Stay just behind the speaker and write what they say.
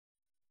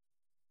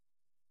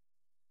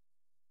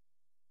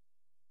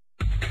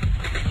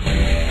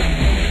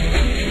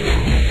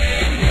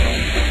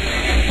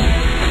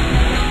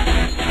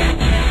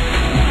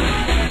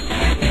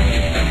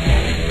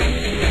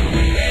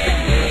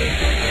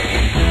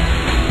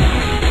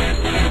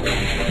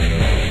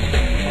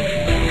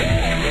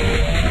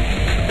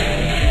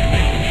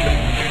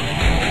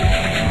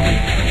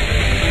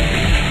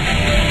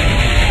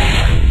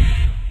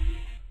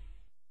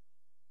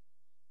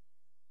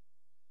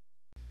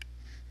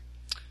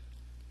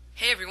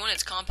everyone,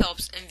 it's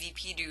Comphelp's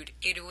MVP Dude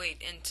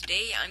 808, and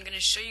today I'm going to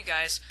show you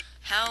guys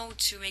how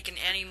to make an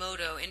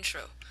Animoto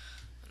intro.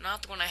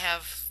 Not the one I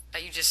have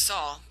that you just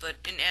saw, but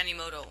an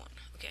Animoto one,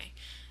 okay?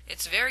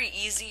 It's very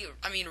easy,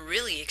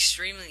 really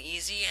extremely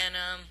easy, and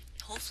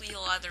hopefully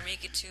you'll either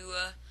make it to,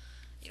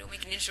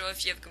 make an intro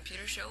if you have a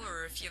computer show,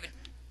 or if you have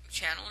a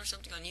channel or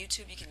something on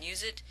YouTube, you can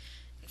use it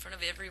in front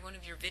of every one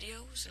of your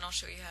videos, and I'll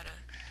show you how to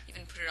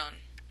even put it on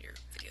your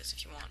videos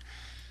if you want.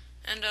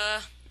 And,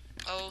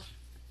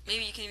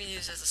 maybe you can even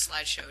use it as a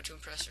slideshow to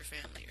impress your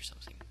family or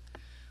something.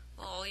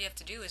 Well, all you have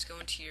to do is go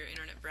into your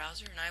internet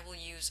browser, and I will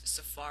use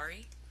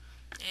Safari,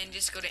 and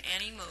just go to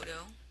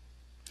Animoto.com.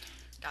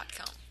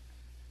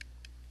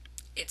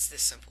 It's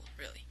this simple,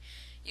 really.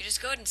 You just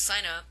go ahead and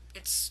sign up.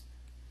 It's,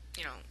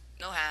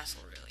 no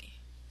hassle, really.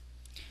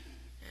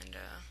 And,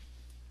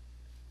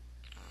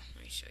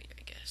 let me show you,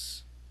 I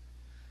guess.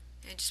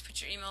 And just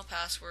put your email,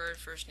 password,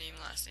 first name,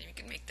 last name. You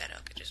can make that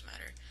up, it doesn't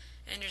matter.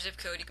 And your zip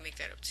code, you can make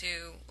that up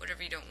too.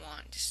 Whatever you don't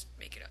want, just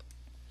make it up.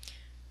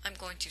 I'm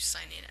going to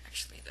sign in,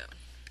 actually, though.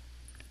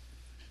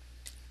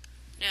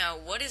 Now,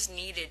 what is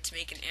needed to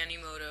make an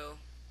Animoto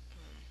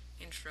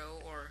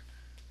intro or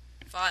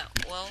file?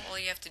 Well, all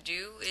you have to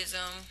do is,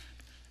 hold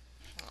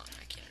on,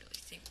 I can't really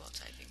think while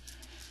typing.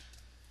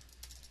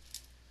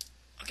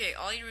 Okay,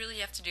 all you really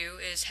have to do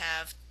is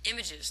have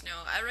images.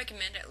 Now, I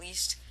recommend at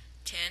least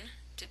 10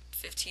 to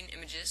 15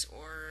 images,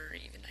 or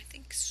even, I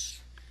think,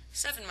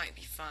 7 might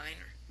be fine,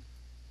 or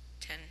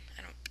 10,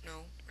 I don't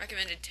know,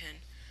 recommended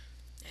 10.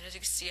 And as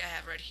you can see, I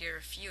have right here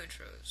a few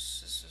intros.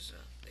 This is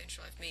the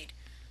intro I've made.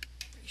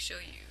 Let me show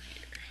you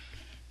here.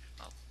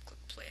 I'll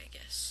click play, I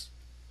guess.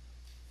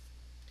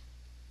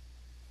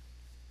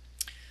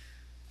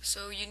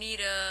 So you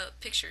need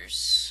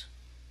pictures.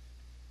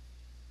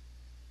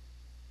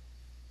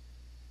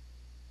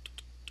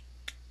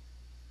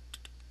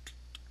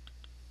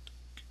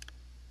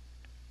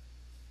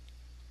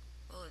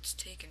 Well, it's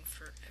taken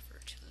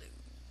forever to load.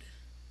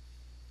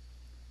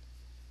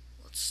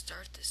 Let's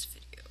start this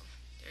video.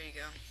 There you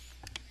go.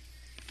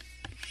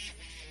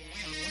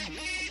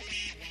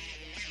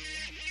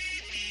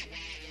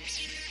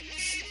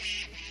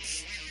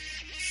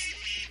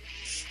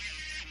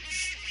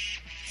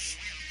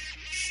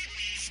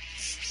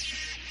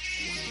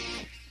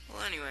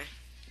 Well, anyway,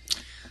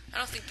 I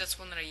don't think that's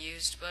one that I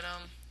used, but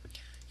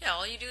yeah,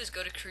 all you do is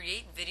go to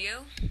create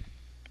video,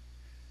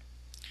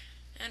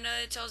 and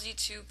it tells you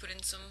to put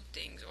in some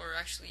things, or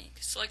actually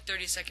select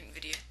 30-second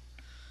video.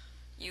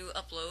 You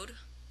upload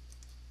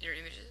your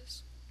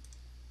images,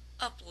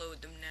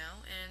 upload them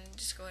now, and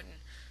just go ahead and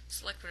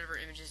select whatever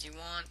images you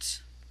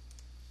want,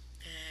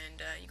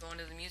 and you go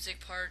into the music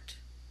part,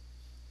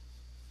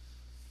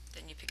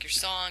 then you pick your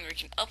song, or you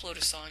can upload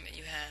a song that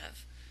you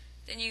have,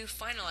 then you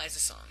finalize the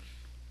song,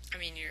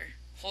 your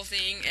whole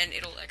thing, and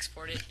it'll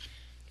export it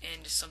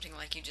into something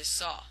like you just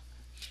saw.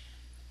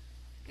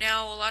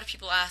 Now, a lot of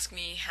people ask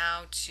me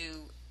how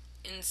to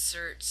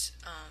insert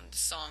the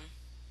song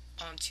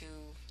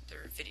onto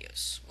their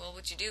videos. Well,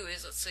 what you do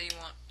is, let's say you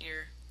want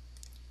your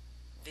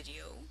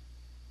video,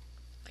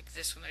 like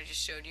this one I just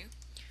showed you.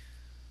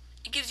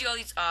 It gives you all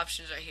these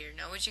options right here.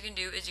 Now, what you can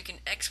do is you can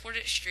export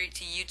it straight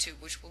to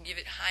YouTube, which will give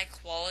it high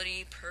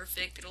quality,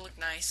 perfect, it'll look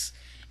nice.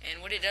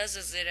 And what it does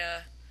is it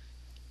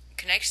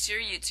connects to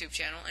your YouTube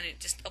channel, and it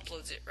just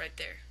uploads it right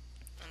there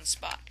on the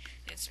spot.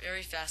 And it's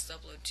very fast to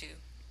upload too.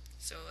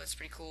 So that's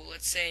pretty cool.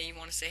 Let's say you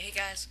want to say, hey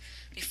guys,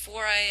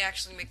 before I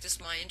actually make this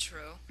my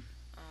intro,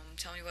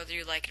 tell me whether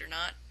you like it or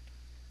not.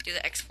 Do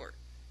the export.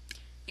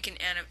 You can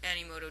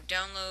Animoto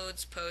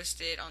downloads, post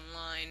it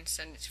online,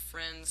 send it to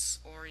friends,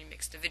 or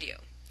remix the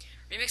video.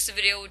 Remix the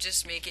video will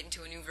just make it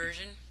into a new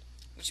version,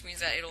 which means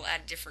that it'll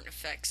add different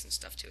effects and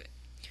stuff to it.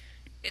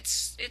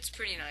 It's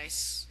pretty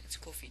nice. It's a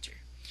cool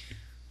feature.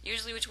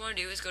 Usually what you want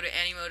to do is go to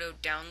Animoto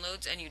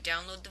downloads, and you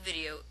download the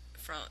video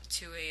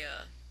to a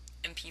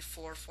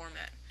MP4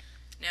 format.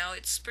 Now,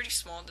 it's pretty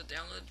small. The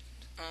download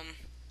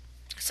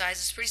size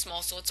is pretty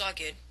small, so it's all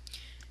good.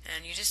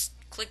 And you just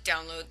click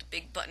download, the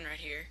big button right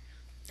here,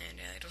 and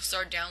it'll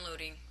start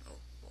downloading.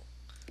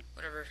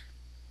 Whatever.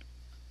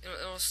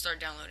 It'll start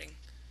downloading,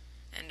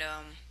 and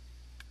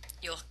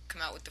you'll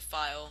come out with the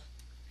file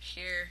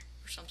here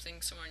or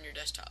something somewhere on your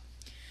desktop.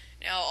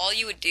 Now, all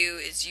you would do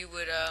is you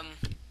would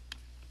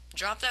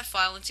drop that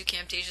file into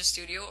Camtasia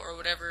Studio or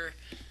whatever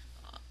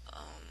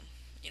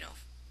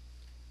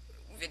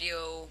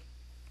video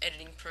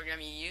editing program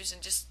you use,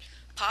 and just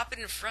pop it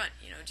in front.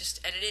 Just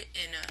edit it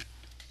and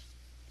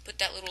put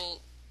that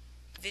little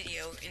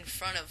video in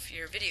front of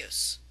your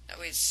videos. That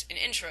way it's an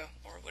intro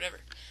or whatever.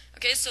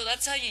 Okay, so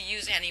that's how you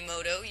use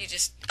Animoto. You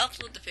just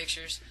upload the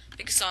pictures,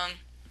 pick a song,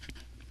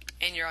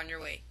 and you're on your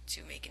way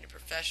to making a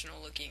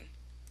professional looking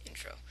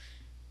intro.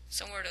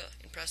 Somewhere to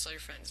impress all your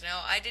friends.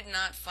 Now, I did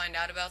not find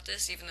out about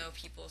this, even though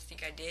people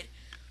think I did.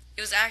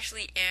 It was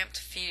actually Amped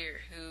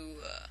Fear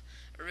who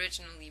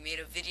originally made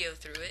a video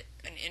through it,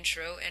 an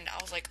intro, and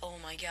I was like, oh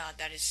my god,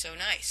 that is so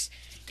nice.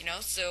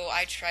 So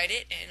I tried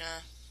it, and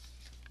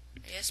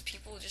I guess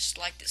people just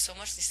liked it so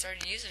much they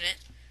started using it.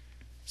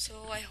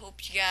 So I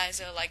hope you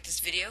guys like this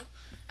video.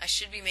 I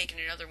should be making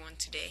another one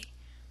today.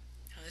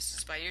 Now, this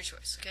is by your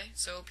choice, okay?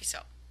 So peace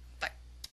out.